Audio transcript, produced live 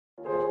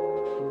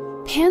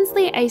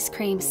Painless Ice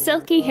Cream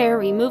Silky Hair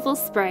Removal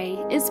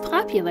Spray is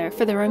popular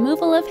for the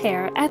removal of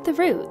hair at the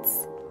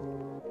roots.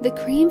 The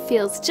cream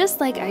feels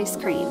just like ice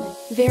cream,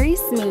 very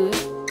smooth,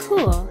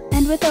 cool,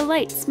 and with a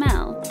light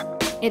smell.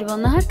 It will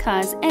not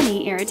cause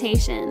any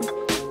irritation.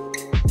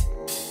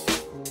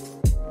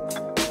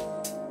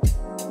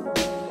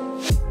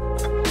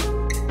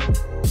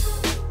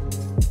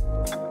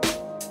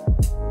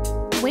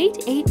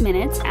 Wait 8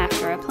 minutes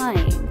after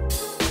applying.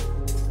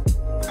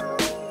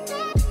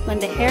 When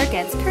the hair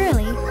gets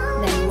curly,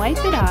 then wipe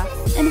it off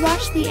and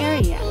wash the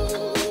area.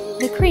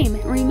 The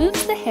cream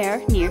removes the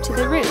hair near to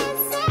the roots.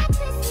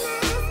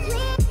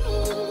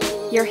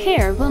 Your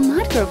hair will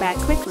not grow back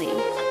quickly.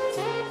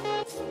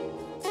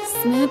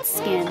 Smooth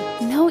skin,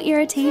 no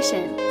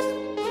irritation.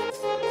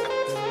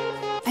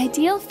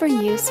 Ideal for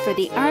use for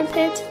the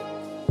armpit,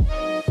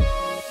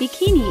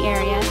 bikini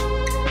area,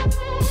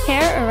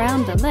 hair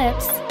around the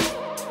lips,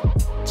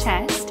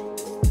 chest,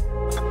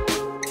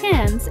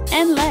 hands,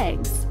 and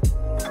legs.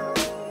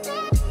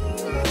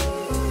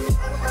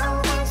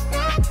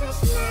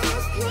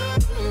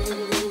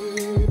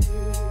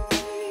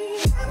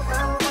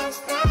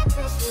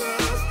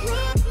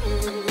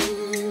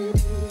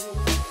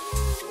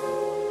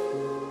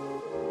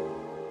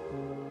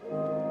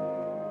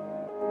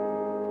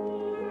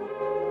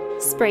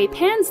 Spray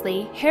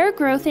Painless Hair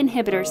Growth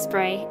Inhibitor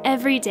Spray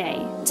every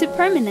day to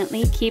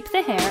permanently keep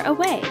the hair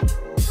away.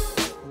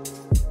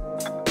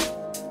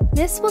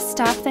 This will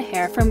stop the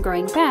hair from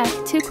growing back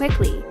too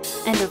quickly,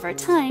 and over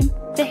time,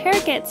 the hair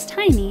gets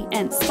tiny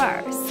and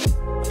sparse.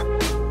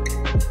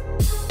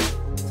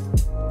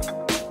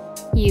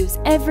 Use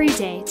every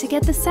day to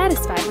get the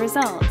satisfied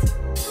result.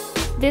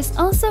 This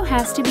also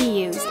has to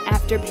be used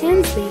after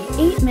Painless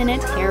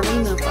 8-minute hair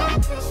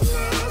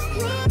removal.